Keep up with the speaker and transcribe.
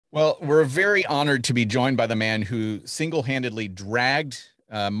Well, we're very honored to be joined by the man who single-handedly dragged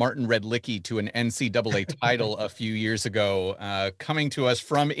Martin Redlicki to an NCAA title a few years ago. Coming to us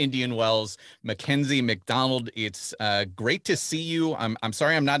from Indian Wells, Mackenzie McDonald. It's great to see you. I'm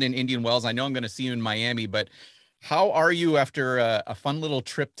sorry I'm not in Indian Wells. I know I'm going to see you in Miami, but how are you after a fun little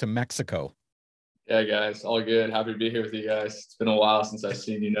trip to Mexico? Yeah, guys, all good. Happy to be here with you guys. It's been a while since I've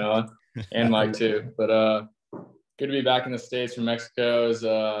seen you, Noah, and Mike too. But good to be back in the States from Mexico.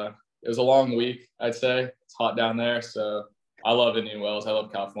 It was a long week, I'd say. It's hot down there, so I love Indian Wells. I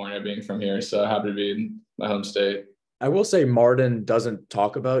love California, being from here. So happy to be in my home state. I will say Martin doesn't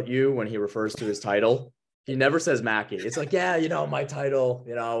talk about you when he refers to his title. He never says Mackie. It's like, yeah, my title,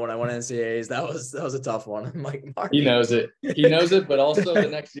 when I won NCAAs, that was a tough one. I'm like, Martin. He knows it. He knows it, but also the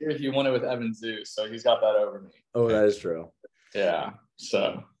next year he won it with Evan Zeus, so he's got that over me. Oh, that is true. Yeah.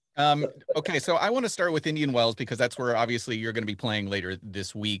 So okay, so I want to start with Indian Wells because that's where obviously you're going to be playing later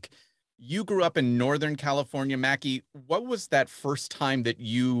this week. You grew up in Northern California, Mackie. What was that first time that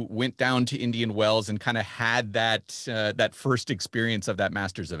you went down to Indian Wells and kind of had that first experience of that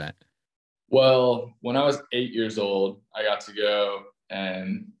Masters event? Well, when I was 8 years old, I got to go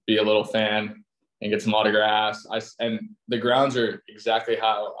and be a little fan and get some autographs. And the grounds are exactly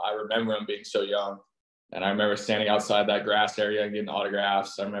how I remember them, being so young. And I remember standing outside that grass area and getting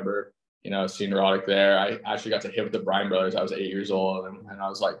autographs. I remember, seeing Roddick there. I actually got to hit with the Bryan brothers. I was 8 years old, and I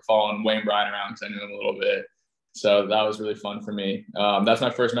was like following Wayne Bryan around because I knew him a little bit. So that was really fun for me. That's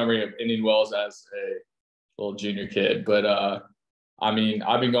my first memory of Indian Wells as a little junior kid. But I've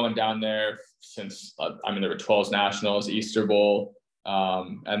been going down there since, there were 12s Nationals, Easter Bowl.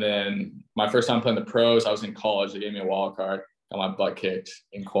 And then my first time playing the pros, I was in college. They gave me a wild card, got my butt kicked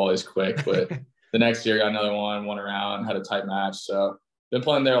in qualies quick. But the next year, got another one, won around, had a tight match. So been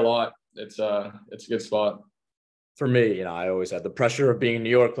playing there a lot. It's a good spot. For me, I always had the pressure of being in New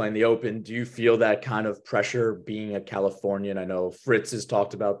York, playing the Open. Do you feel that kind of pressure being a Californian? I know Fritz has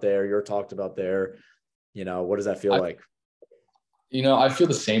talked about there. You're talked about there. What does that feel like? I feel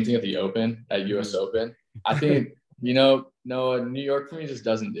the same thing at the Open, at US Open. I think, no, New York for me just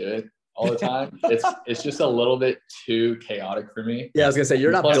doesn't do it all the time. It's just a little bit too chaotic for me. Yeah, I was gonna say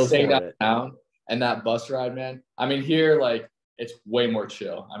you're not built for it. Downtown and that bus ride, man. Here, it's way more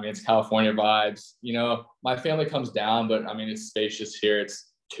chill. It's California vibes. My family comes down, but it's spacious here.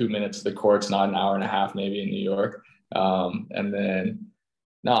 It's 2 minutes to the courts, not an hour and a half maybe in New York. And then,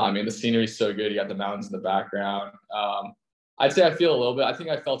 the scenery's so good. You got the mountains in the background. I'd say I feel a little bit. I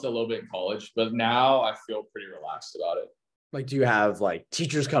think I felt it a little bit in college, but now I feel pretty relaxed about it. Do you have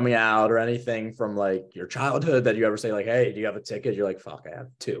teachers coming out or anything from your childhood that you ever say hey, do you have a ticket? You're like, fuck, I have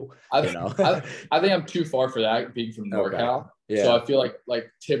two. I think I'm too far for that, being from NorCal. Okay. Yeah. So I feel like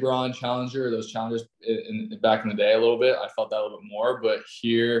Tiburon Challenger, those challengers back in the day a little bit. I felt that a little bit more, but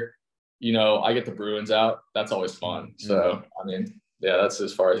here, I get the Bruins out. That's always fun. So that's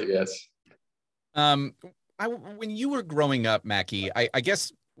as far as it gets. When you were growing up, Mackie, I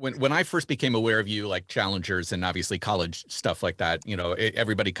guess when I first became aware of you, challengers and obviously college stuff like that,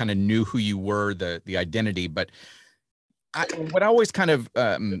 everybody kind of knew who you were, the identity. But what always kind of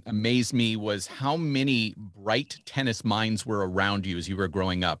amazed me was how many bright tennis minds were around you as you were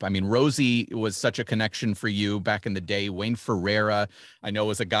growing up. Rosie was such a connection for you back in the day. Wayne Ferreira, I know,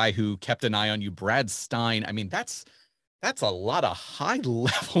 was a guy who kept an eye on you. Brad Stein. That's a lot of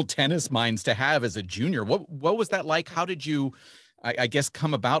high-level tennis minds to have as a junior. What was that like? How did you, I guess,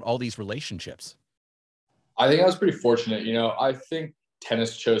 come about all these relationships? I think I was pretty fortunate. I think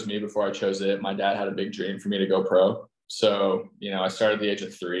tennis chose me before I chose it. My dad had a big dream for me to go pro. So, I started at the age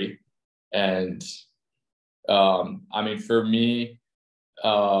of 3. And, for me,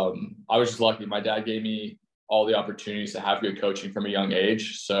 I was just lucky. My dad gave me all the opportunities to have good coaching from a young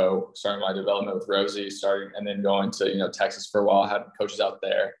age. So starting my development with Rosie, and then going to, Texas for a while, had coaches out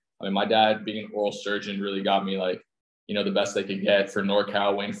there. My dad being an oral surgeon really got me the best they could get for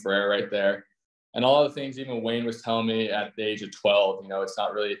NorCal, Wayne Ferrer right there. And all the things even Wayne was telling me at the age of 12, it's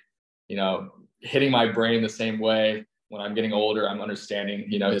not really, hitting my brain the same way. When I'm getting older, I'm understanding,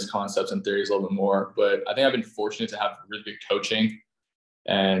 his concepts and theories a little bit more. But I think I've been fortunate to have really good coaching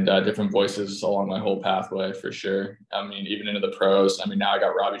and different voices along my whole pathway for sure. Even into the pros. Now I got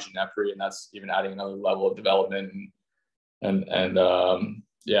Robbie Ginepri, and that's even adding another level of development and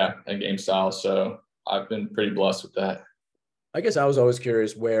game style. So I've been pretty blessed with that. I guess I was always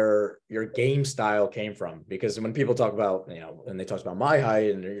curious where your game style came from, because when people talk about, and they talk about my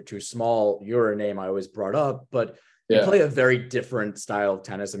height and you're too small, you're a name I always brought up, but you play a very different style of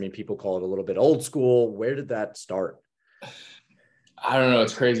tennis. People call it a little bit old school. Where did that start? I don't know.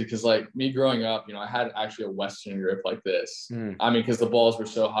 It's crazy because like me growing up, I had actually a Western grip like this. I mean, because the balls were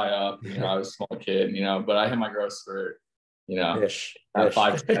so high up, I was a small kid, but I hit my growth spurt, Ish. at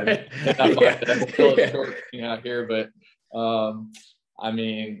 5'10". Hit that 5'10". Still short, out here. But I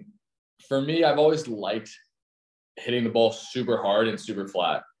mean, for me, I've always liked hitting the ball super hard and super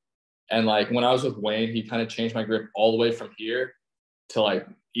flat. And like when I was with Wayne, he kind of changed my grip all the way from here to like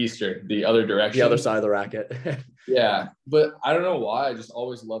Eastern, the other direction. The other side of the racket. Yeah. But I don't know why. I just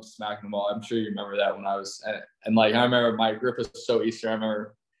always loved smacking the ball. I'm sure you remember that when I was, and like, I remember my grip was so Eastern. I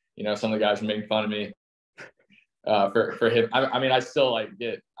remember, some of the guys were making fun of me for him. I mean, I still like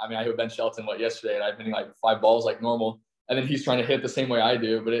I hit Ben Shelton yesterday, and I'm hitting like 5 balls like normal. And then he's trying to hit the same way I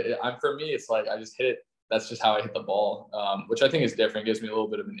do. But for me, it's like, I just hit it. That's just how I hit the ball, which I think is different. Gives me a little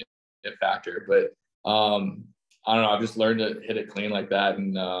bit of an it factor. But I don't know. I've just learned to hit it clean like that.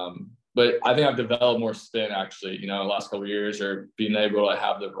 And but I think I've developed more spin actually, the last couple of years, or being able to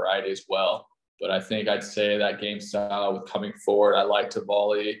have the variety as well. But I think I'd say that game style with coming forward, I like to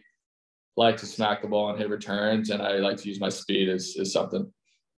volley, like to smack the ball and hit returns, and I like to use my speed is something.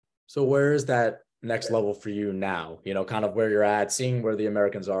 So where is that next level for you now? Kind of where you're at, seeing where the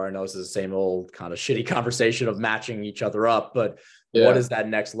Americans are. I know this is the same old kind of shitty conversation of matching each other up, but what does that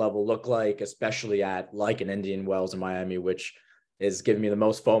next level look like, especially at like an Indian Wells in Miami, which is giving me the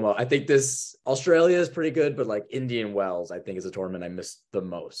most FOMO. I think this Australia is pretty good, but like Indian Wells, I think is a tournament I missed the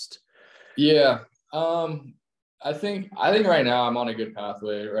most. Yeah. I think right now I'm on a good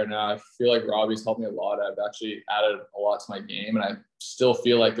pathway right now. I feel like Robbie's helped me a lot. I've actually added a lot to my game, and I still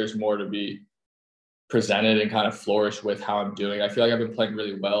feel like there's more to be presented and kind of flourish with how I'm doing. I feel like I've been playing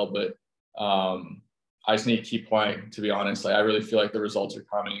really well, but I just need to keep playing, to be honest. Like, I really feel like the results are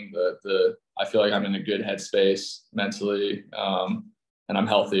coming. I feel like I'm in a good headspace mentally, and I'm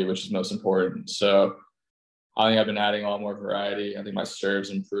healthy, which is most important. So I think I've been adding a lot more variety. I think my serve's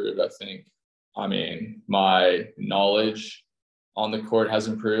improved. My knowledge on the court has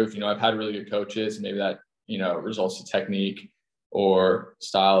improved. I've had really good coaches. Maybe that, results to technique or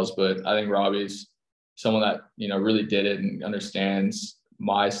styles, but I think Robbie's someone that, really did it and understands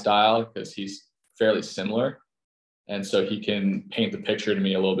my style because he's fairly similar. And so he can paint the picture to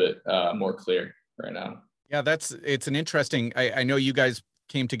me a little bit more clear right now. Yeah, it's an interesting, I know you guys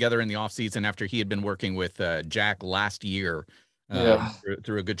came together in the off season after he had been working with Jack last year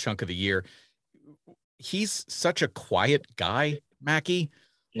through a good chunk of the year. He's such a quiet guy, Mackie.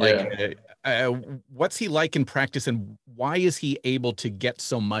 Like, what's he like in practice, and why is he able to get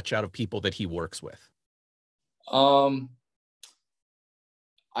so much out of people that he works with?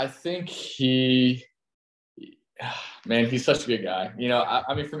 I think he's such a good guy.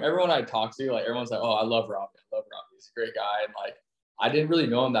 From everyone I talk to, like, everyone's like, oh, I love Robbie. He's a great guy. And like, I didn't really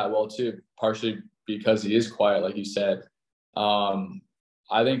know him that well too, partially because he is quiet, like you said.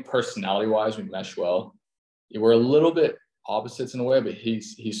 I think personality wise, we mesh well. We're a little bit opposites in a way, but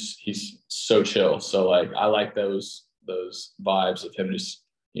he's so chill. So like, I like those vibes of him just,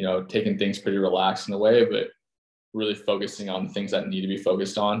 taking things pretty relaxed in a way, but really focusing on things that need to be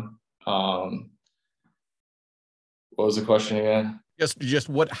focused on. What was the question again? Just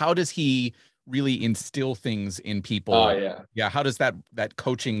how does he really instill things in people? Oh yeah. How does that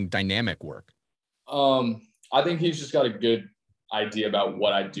coaching dynamic work? I think he's just got a good idea about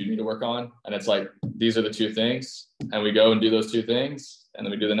what I do need to work on. And it's like, these are the 2 things, and we go and do those 2 things, and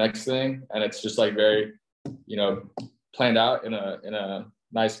then we do the next thing. And it's just like very, planned out in a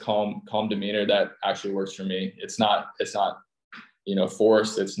nice, calm demeanor that actually works for me. It's not,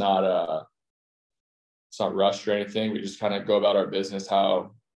 forced. It's not rushed or anything. We just kind of go about our business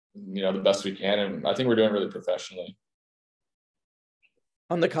how, the best we can. And I think we're doing really professionally.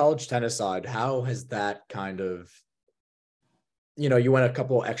 On the college tennis side, how has that kind of, you went a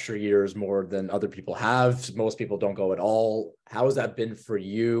couple extra years more than other people have. Most people don't go at all. How has that been for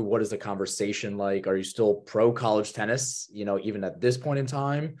you? What is the conversation like? Are you still pro college tennis, even at this point in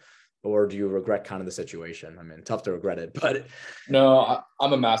time? Or do you regret kind of the situation? I mean, tough to regret it, but. No,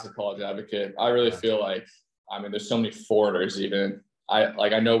 I'm a massive college advocate. I really feel like, there's so many foreigners even.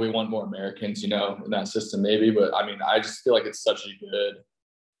 I know we want more Americans, in that system maybe, but I just feel like it's such a good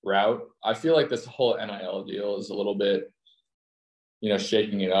route. I feel like this whole NIL deal is a little bit,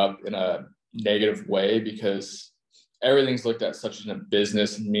 shaking it up in a negative way because everything's looked at such a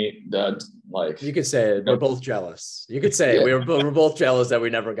business that like you could say we're both jealous. You could say we're both jealous that we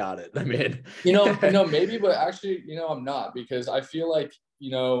never got it. I mean, maybe, but actually, I'm not, because I feel like,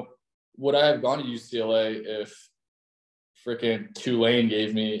 would I have gone to UCLA if freaking Tulane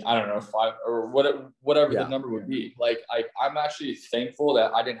gave me, I don't know, 5 or whatever the number would be. Like, I'm actually thankful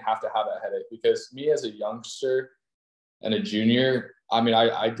that I didn't have to have that headache, because me as a youngster, and a junior, I mean,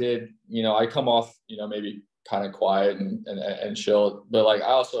 I did, I come off, maybe kind of quiet and chill, but like, I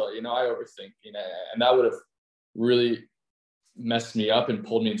also, I overthink, and that would have really messed me up and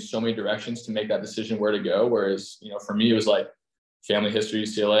pulled me in so many directions to make that decision where to go. Whereas, for me, it was like family history,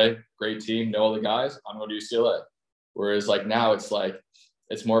 UCLA, great team, know all the guys, I'm going to UCLA. Whereas like now it's like,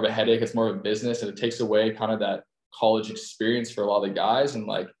 it's more of a headache. It's more of a business, and it takes away kind of that college experience for a lot of the guys. And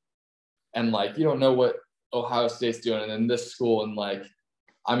you don't know what Ohio State's doing, and then this school, and like,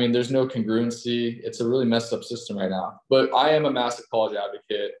 I mean, there's no congruency. It's a really messed up system right now. But I am a massive college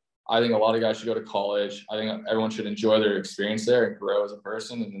advocate. I think a lot of guys should go to college. I think everyone should enjoy their experience there and grow as a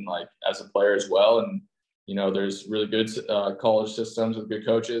person, and then like as a player as well. And there's really good college systems with good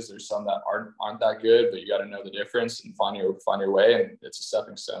coaches. There's some that aren't that good, but you got to know the difference and find your way. And it's a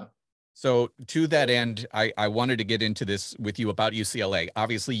stepping stone. So to that end, I wanted to get into this with you about UCLA.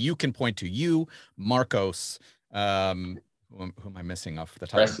 Obviously, you can point to you, Marcos. Who am I missing off the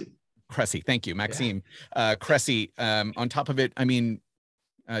top? Cressy. Thank you, Maxime. Cressy. On top of it, I mean,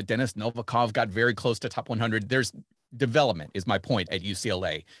 Denis Novikov got very close to top 100. There's development, is my point, at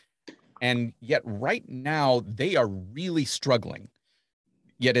UCLA. And yet right now they are really struggling.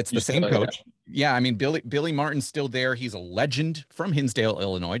 Yet it's the same coach. Yeah, I mean, Billy Martin's still there. He's a legend from Hinsdale,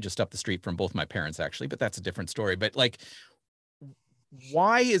 Illinois, just up the street from both my parents, actually, but that's a different story. But like,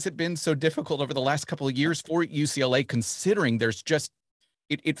 why has it been so difficult over the last couple of years for UCLA, considering there's just,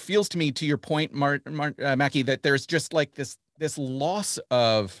 it feels to me, to your point, Mackie, that there's just like this loss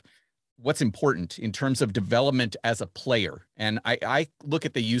of what's important in terms of development as a player. And I look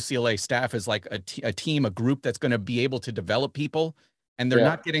at the UCLA staff as like a team, a group that's going to be able to develop people, and they're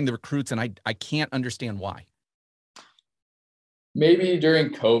not getting the recruits. And I can't understand why. Maybe during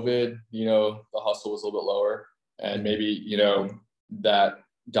COVID, the hustle was a little bit lower, and maybe, that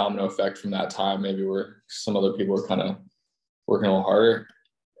domino effect from that time, maybe where some other people were kind of working a little harder.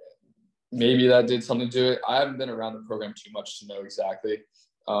 Maybe that did something to it. I haven't been around the program too much to know exactly.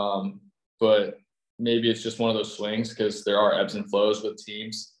 But maybe it's just one of those swings, because there are ebbs and flows with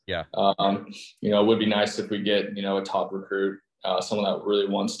teams. Yeah. It would be nice if we get, a top recruit, someone that really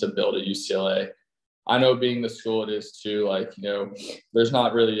wants to build at UCLA. I know, being the school it is too, like, there's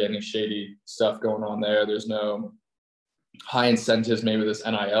not really any shady stuff going on there. There's no high incentives, maybe this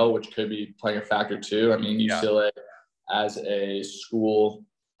NIL, which could be playing a factor too. I mean, UCLA as a school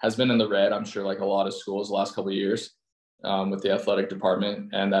has been in the red, I'm sure, like a lot of schools the last couple of years. With the athletic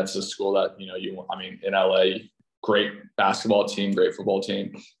department. And that's a school that, in LA, great basketball team, great football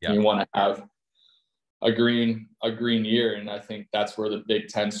team. Yeah. You want to have a green year. And I think that's where the Big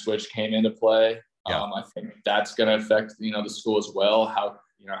Ten switch came into play. Yeah. I think that's going to affect, the school as well. How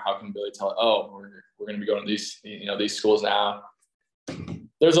can Billy tell, we're going to be going to these schools now.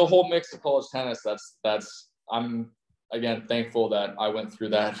 There's a whole mix of college tennis. I'm, again, thankful that I went through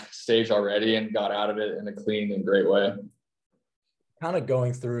that stage already and got out of it in a clean and great way. Kind of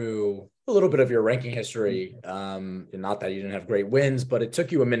going through a little bit of your ranking history, not that you didn't have great wins, but it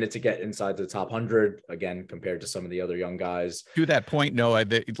took you a minute to get inside the top 100, again, compared to some of the other young guys. To that point, Noah,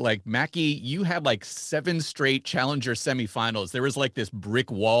 like Mackie, you had like 7 straight challenger semifinals. There was like this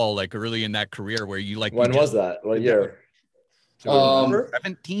brick wall, like early in that career where you like. When was that? What year?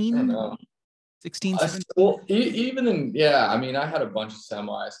 17? I don't know. 16, 17? Well, even in, I had a bunch of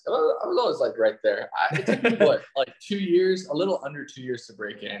semis. I was always like right there. It took me like 2 years, a little under 2 years to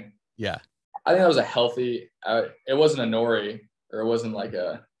break in. Yeah. I think that was a healthy, it wasn't a Nori, or it wasn't like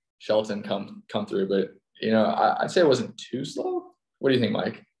a Shelton come through, but I'd say it wasn't too slow. What do you think,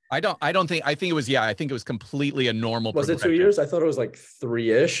 Mike? I think it was completely a normal. Was it 2 years? I thought it was like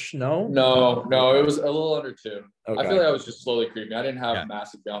 3-ish. No, it was a little under 2. Okay. I feel like I was just slowly creeping. I didn't have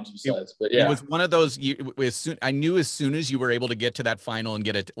massive jumps besides, but yeah. It was one of those, I knew as soon as you were able to get to that final and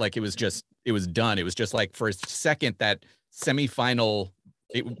get it, like it was done. It was just like for a second, that semifinal,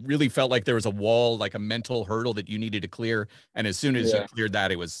 it really felt like there was a wall, like a mental hurdle that you needed to clear. And as soon as you cleared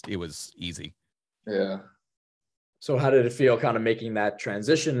that, it was easy. Yeah. So how did it feel kind of making that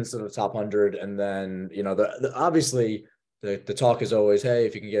transition into the top 100? And then, obviously the talk is always, hey,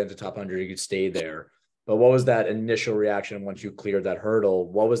 if you can get into top 100, you could stay there. But what was that initial reaction once you cleared that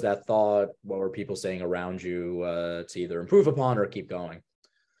hurdle? What was that thought? What were people saying around you to either improve upon or keep going?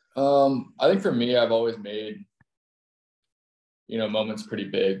 I think for me, I've always made, moments pretty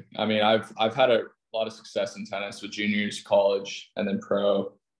big. I mean, I've had a lot of success in tennis with juniors, college, and then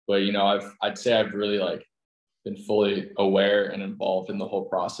pro. But, I'd say I've really been fully aware and involved in the whole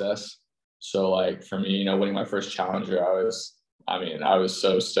process. So like for me, winning my first challenger, I was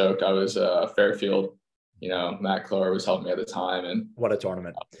so stoked. I was Fairfield Matt Clore was helping me at the time. And what a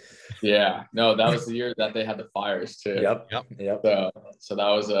tournament. Yeah, no, that was the year that they had the fires too. Yep. So that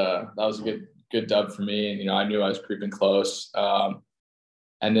was a good dub for me. And, I knew I was creeping close. And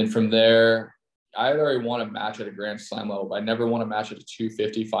then from there, I had already won a match at a Grand Slam level, but I never won a match at a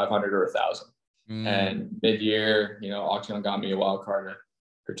 250, 500, or 1,000. And mid-year, Octagon got me a wild card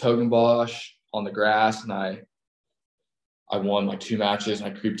for Togenbosch on the grass, and I won like 2 matches,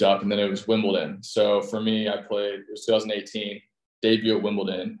 and I creeped up, and then it was Wimbledon. So for me, it was 2018, debut at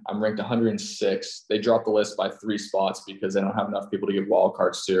Wimbledon. I'm ranked 106. They dropped the list by 3 spots because they don't have enough people to give wild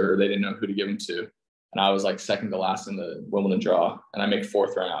cards to, or they didn't know who to give them to. And I was like second to last in the Wimbledon draw, and I make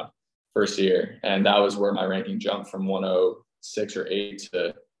 4th round first year. And that was where my ranking jumped from 106 or 8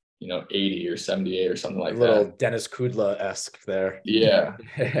 to 80 or 78 or something like that. Little Dennis Kudla-esque there. Yeah.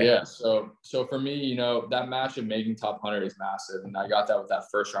 Yeah. So for me, that match of making top 100 is massive. And I got that with that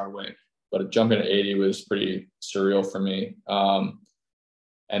first round win, but jumping to 80 was pretty surreal for me.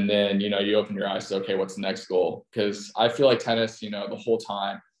 And then, you open your eyes to, okay, what's the next goal? Because I feel like tennis, the whole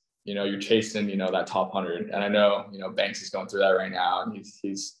time, you're chasing, that top 100. And I know, Banks is going through that right now, and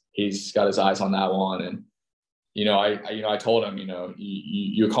he's got his eyes on that one. And, I told him,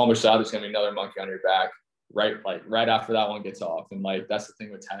 you accomplish that, there's going to be another monkey on your back right after that one gets off. And like, that's the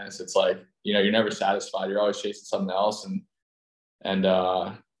thing with tennis. It's like, you're never satisfied. You're always chasing something else. And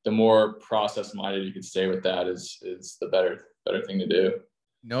the more process minded you can stay with that is the better thing to do.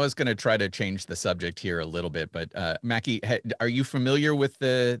 Noah's going to try to change the subject here a little bit, but Mackie, are you familiar with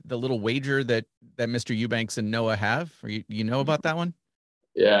the little wager that Mr. Eubanks and Noah have? Or you know about that one?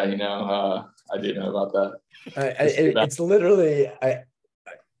 Yeah, I do know about that. It's literally,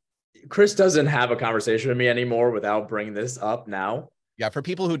 Chris doesn't have a conversation with me anymore without bringing this up now. Yeah, for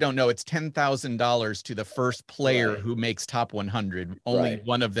people who don't know, it's $10,000 to the first player who makes top 100. Only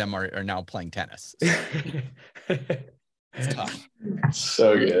one of them are now playing tennis. It's tough.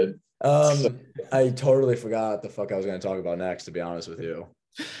 So good. I totally forgot what the fuck I was going to talk about next, to be honest with you.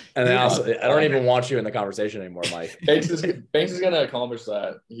 And then also, I don't even want you in the conversation anymore, Mike. Banks is going to accomplish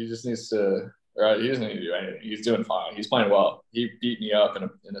that. He just needs to. Right, he doesn't need to do anything. He's doing fine. He's playing well. He beat me up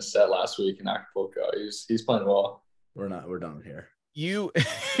in a set last week in Acapulco. He's playing well. We're done here.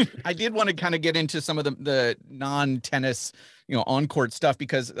 I did want to kind of get into some of the non-tennis, on-court stuff,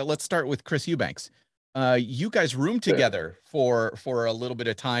 because let's start with Chris Eubanks. You guys roomed together for a little bit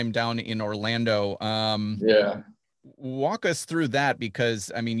of time down in Orlando. Yeah. Walk us through that,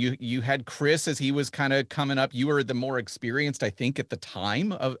 because I mean, you had Chris as he was kind of coming up. You were the more experienced, I think, at the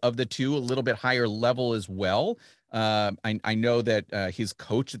time of the two, a little bit higher level as well. I know that his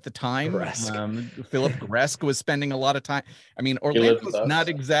coach at the time, Philip Gresk, was spending a lot of time. I mean, Orlando's not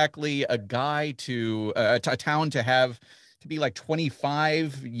exactly a guy a town to be like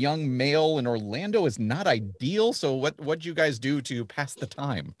 25 young male, and Orlando is not ideal. So what'd you guys do to pass the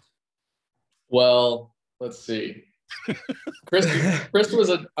time? Well, let's see. Chris was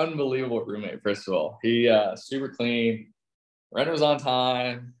an unbelievable roommate. First of all, he super clean, rent was on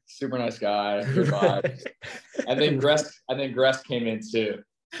time, super nice guy, good vibes. I think Gresk came in too,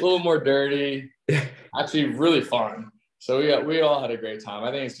 a little more dirty, actually really fun. So we all had a great time.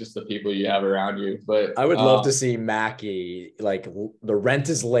 I think it's just the people you have around you. But I would love to see Mackie, like, the rent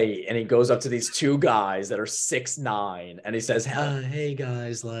is late, and he goes up to these 2 guys that are 6'9", and he says, "Hey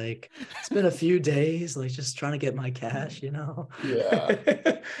guys, like, it's been a few days, like, just trying to get my cash,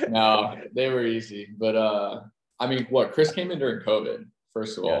 Yeah. No, they were easy. But I mean, Chris came in during COVID,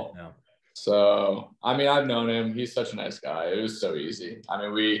 first of all. No. So I mean, I've known him. He's such a nice guy. It was so easy. I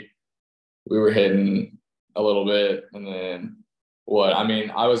mean, we were hitting a little bit, and then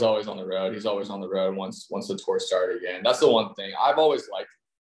I was always on the road. He's always on the road once the tour started again. That's the one thing I've always liked,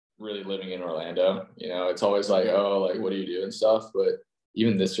 really, living in Orlando. It's always like, oh, like, what do you do and stuff. But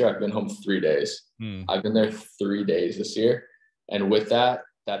even this year, I've been home 3 days. I've been there 3 days this year. And with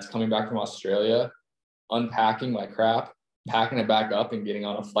that's coming back from Australia, unpacking my crap, packing it back up, and getting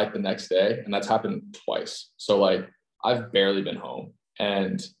on a flight the next day. And that's happened twice. So like, I've barely been home.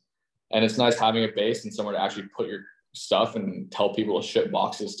 And it's nice having a base and somewhere to actually put your stuff and tell people to ship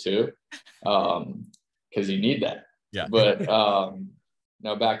boxes too, because you need that. Yeah. But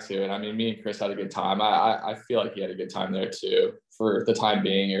no, back to it. I mean, me and Chris had a good time. I feel like he had a good time there too. For the time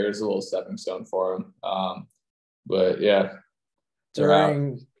being, it was a little stepping stone for him. But yeah.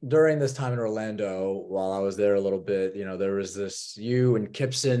 During this time in Orlando, while I was there a little bit, there was this you and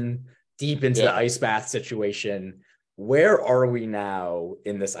Kipson deep into the ice bath situation. Where are we now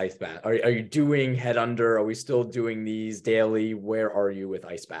in this ice bath? Are you doing head under? Are we still doing these daily? Where are you with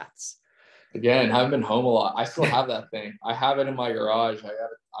ice baths? Again, haven't been home a lot. I still have that thing. I have it in my garage.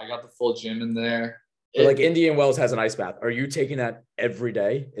 I got the full gym in there. Like Indian Wells has an ice bath. Are you taking that every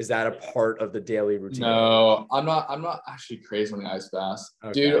day? Is that a part of the daily routine? No, I'm not actually crazy on the ice baths.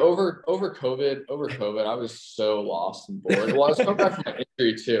 Okay. Dude, over COVID, I was so lost and bored. Well, I was coming back from my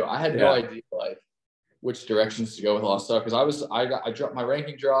injury too. I had no idea like which directions to go with a lot of stuff because I dropped my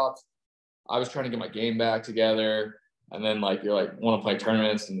ranking dropped. I was trying to get my game back together, and then like you're like want to play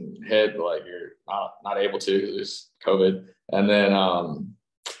tournaments and hit, but like you're not able to. There's COVID, and then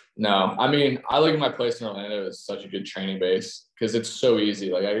no, I mean I look at my place in Orlando as such a good training base because it's so easy.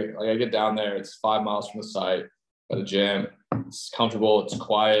 Like I get down there, it's 5 miles from the site, got a gym, it's comfortable, it's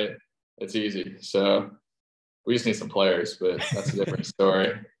quiet, it's easy. So we just need some players, but that's a different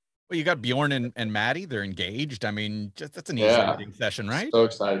story. Well, you got Bjorn and Maddie. They're engaged. I mean, that's an easy session, right? So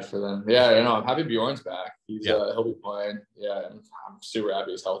excited for them. Yeah, you know, I'm happy Bjorn's back. He'll be playing. Yeah, I'm super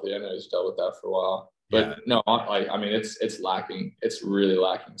happy he's healthy. I know he's dealt with that for a while. But no, like I mean, it's lacking. It's really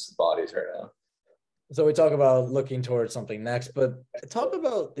lacking some bodies right now. So we talk about looking towards something next, but talk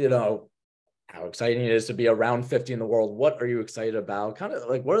about, you know, how exciting it is to be around 50 in the world. What are you excited about? Kind of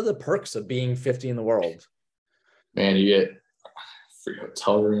like, what are the perks of being 50 in the world? Man, you get free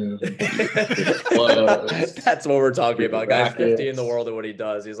hotel room. That's what we're talking about. Guy 50 in the world and what he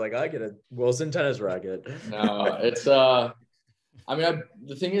does. He's like, I get a Wilson tennis racket. No, it's I mean,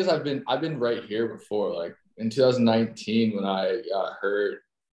 the thing is, I've been right here before. Like in 2019, when I got hurt,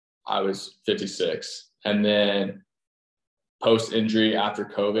 I was 56, and then post injury after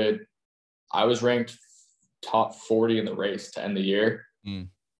COVID, I was ranked top 40 in the race to end the year,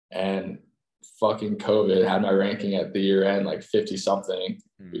 and fucking COVID had my ranking at the year end like 50 something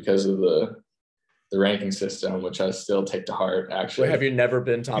because of the ranking system, which I still take to heart. Actually, have you never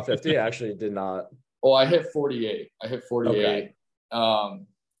been top 50? I actually did not. Well, I hit 48. Okay.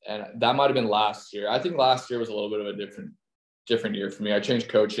 And that might have been last year. I think last year was a little bit of a different year for me. I changed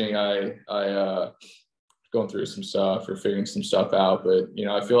coaching. I going through some stuff or figuring some stuff out, but you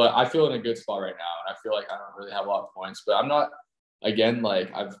know, I feel in a good spot right now, and I feel like I don't really have a lot of points, but I'm not, again,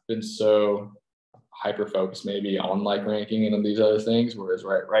 like I've been so hyper focused maybe on like ranking and these other things, whereas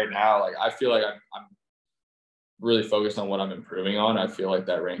right now, like I feel like I'm really focused on what I'm improving on. I feel like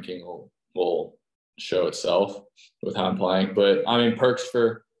that ranking will show itself with how I'm playing. But I mean, perks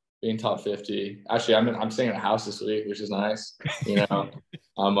for being top 50. Actually, I'm staying at a house this week, which is nice. You know,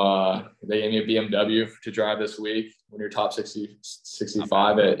 they gave me a BMW to drive this week when you're top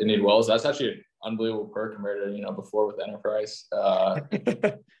 65 at Indian Wells. That's actually an unbelievable perk compared to, you know, before with Enterprise.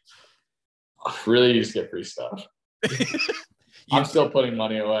 Really, you just get free stuff. I'm still putting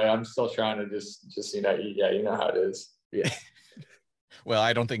money away. I'm still trying to just you know, you know how it is. Yeah. Well,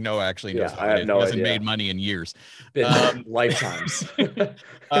 I don't think Noah actually knows. I have no idea. He hasn't made money in years. Lifetimes.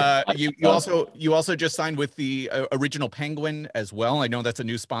 You also just signed with the Original Penguin as well. I know that's a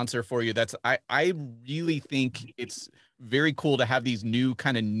new sponsor for you. I really think it's very cool to have these new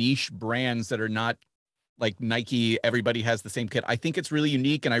kind of niche brands that are not like Nike. Everybody has the same kit. I think it's really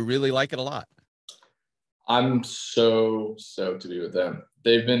unique, and I really like it a lot. I'm so stoked to be with them.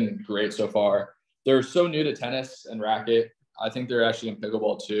 They've been great so far. They're so new to tennis and racket. I think they're actually in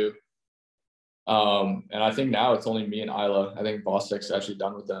pickleball too. And I think now it's only me and Isla. I think Bostek's actually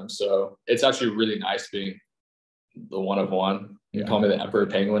done with them. So it's actually really nice being the one of one. You can call me the Emperor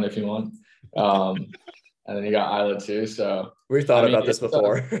Penguin if you want. And then you got Isla too. So we thought about this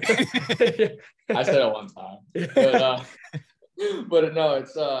before. I said it one time. But no,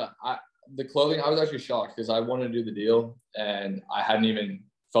 it's the clothing, I was actually shocked because I wanted to do the deal and I hadn't even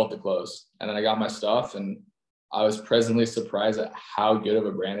felt the clothes. And then I got my stuff and I was pleasantly surprised at how good of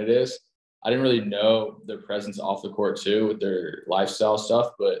a brand it is. I didn't really know their presence off the court too with their lifestyle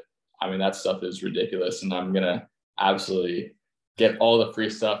stuff, but I mean, that stuff is ridiculous. And I'm going to absolutely get all the free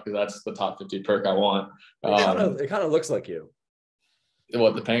stuff because that's the top 50 perk I want. It kind of looks like you.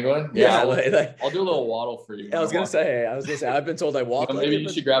 What, the Penguin? Yeah, I'll do a little waddle for you. I was gonna say, I've been told I walk. You know, maybe you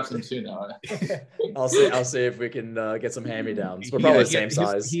should grab some too now. I'll see if we can get some hand-me-downs. We're probably the same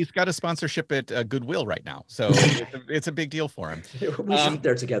size. He's got a sponsorship at Goodwill right now, so it's a big deal for him. We shot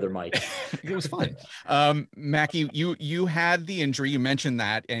there together, Mike. It was fun. Mackie, you had the injury. You mentioned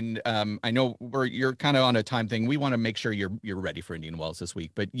that, and I know you're kind of on a time thing. We want to make sure you're ready for Indian Wells this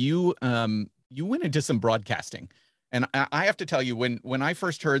week, but you went into some broadcasting. And I have to tell you, when I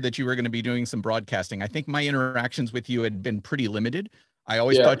first heard that you were going to be doing some broadcasting, I think my interactions with you had been pretty limited. I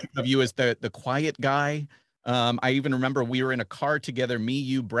always thought of you as the quiet guy. I even remember we were in a car together, me,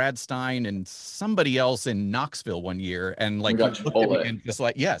 you, Brad Stein, and somebody else in Knoxville one year. And like, and just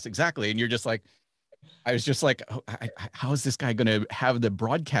like, yes, exactly. And you're just like, I was just like, oh, how is this guy going to have the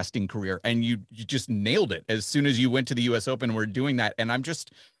broadcasting career? And you just nailed it as soon as you went to the US Open. We're doing that. And I'm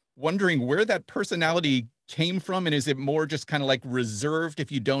just wondering where that personality came from, and is it more just kind of like reserved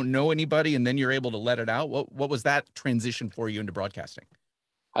if you don't know anybody and then you're able to let it out? What was that transition for you into broadcasting?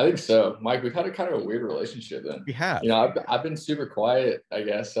 I think so, Mike. We've had a kind of a weird relationship then. We have. You know, I've been super quiet, I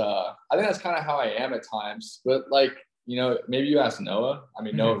guess. I think that's kind of how I am at times. But like, you know, maybe you ask Noah. I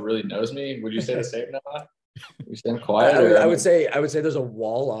mean, Noah really knows me. Would you say the same, Noah? You say I'm quiet? I would say there's a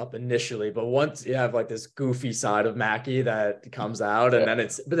wall up initially, but once you have like this goofy side of Mackie that comes out, and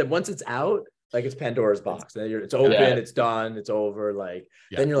then once it's out, like it's Pandora's box. Then it's open, it's done, it's over. Like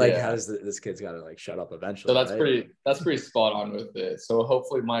then you're like, how does this kid's got to like shut up eventually? So that's pretty spot on with it. So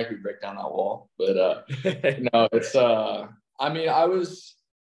hopefully Mike would break down that wall. But no, it's I mean,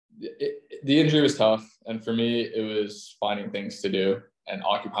 the injury was tough, and for me, it was finding things to do and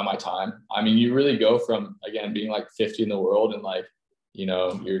occupy my time. I mean, you really go from, again, being like 50 in the world and like, you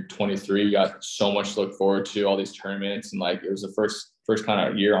know, you're 23, you got so much to look forward to, all these tournaments. And like, it was the first kind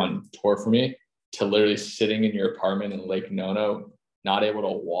of year on tour for me, to literally sitting in your apartment in Lake Nono, not able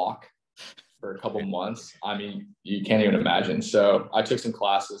to walk for a couple months. I mean, you can't even imagine. So I took some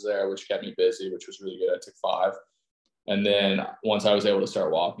classes there, which kept me busy, which was really good. I took 5. And then once I was able to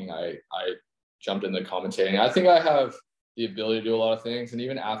start walking, I jumped into commentating. I think I have the ability to do a lot of things. And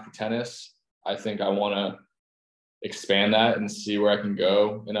even after tennis, I think I want to expand that and see where I can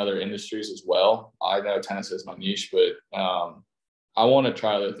go in other industries as well. I know tennis is my niche, but I want to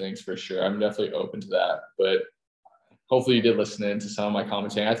try other things for sure. I'm definitely open to that. But hopefully you did listen in to some of my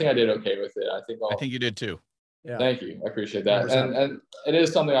commentating. I think I did okay with it. I think you did too. Yeah. Thank you. I appreciate that. 100%. And it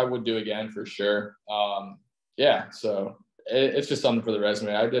is something I would do again for sure. So it's just something for the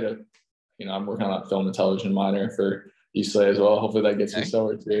resume. I did I'm working on that film and television minor for UCLA as well. Hopefully that gets me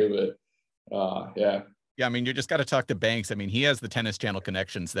somewhere too. But yeah. I mean, you just got to talk to Banks. I mean, he has the Tennis Channel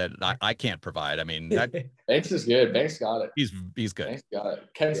connections that I can't provide. I mean, Banks is good. Banks got it. He's good. Banks got it.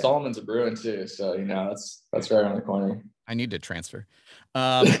 Ken Solomon's a Bruin too, so that's right around the corner. I need to transfer.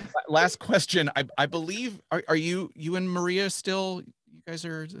 Last question. I believe are you and Maria still? You guys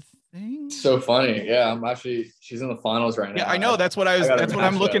are the thing. So funny. Yeah, she's in the finals right now. Yeah, I know. That's what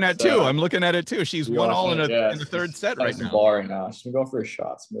I'm looking at too. I'm looking at it too. She's won all in the third set right now. Bar right now. She's been going for a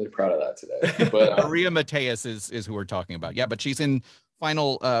shot. I'm really proud of that today. But Maria Mateus is who we're talking about. Yeah, but she's in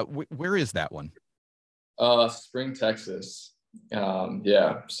final. Where is that one? Spring, Texas.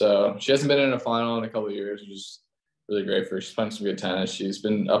 So she hasn't been in a final in a couple of years, which is really great for her. She's playing some good tennis. She's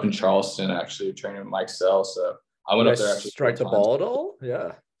been up in Charleston actually training with Mike Sell. So I went up there actually. Strike the ball at all?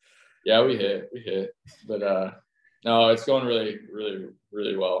 Yeah, we hit. But no, it's going really, really,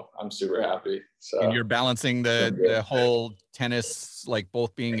 really well. I'm super happy. So and you're balancing the whole tennis, like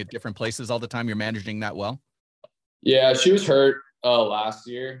both being at different places all the time. You're managing that well? Yeah, she was hurt last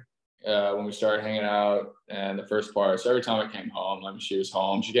year when we started hanging out and the first part. So every time I came home, she was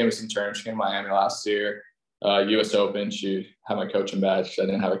home. She gave me some turns. She came to Miami last year, US Open. She had my coaching badge. I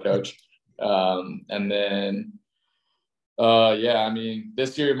didn't have a coach. And then I mean,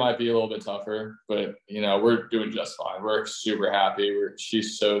 this year might be a little bit tougher, but we're doing just fine. We're super happy.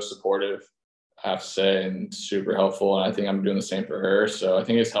 She's so supportive, I have to say, and super helpful. And I think I'm doing the same for her. So I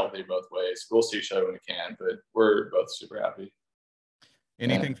think it's healthy both ways. We'll see each other when we can, but we're both super happy.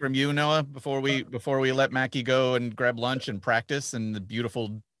 Anything from you, Noah, before we let Mackie go and grab lunch and practice in the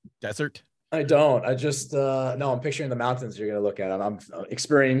beautiful desert? I don't. I just no. I'm picturing the mountains you're gonna look at. I'm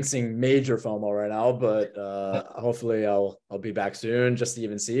experiencing major FOMO right now, but hopefully I'll be back soon just to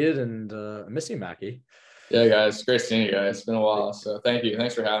even see it. And I'm missing Mackie. Yeah, guys, great seeing you guys. It's been a while, so thank you.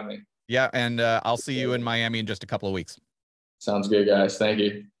 Thanks for having me. Yeah, and I'll see you in Miami in just a couple of weeks. Sounds good, guys. Thank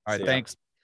you. All right, thanks.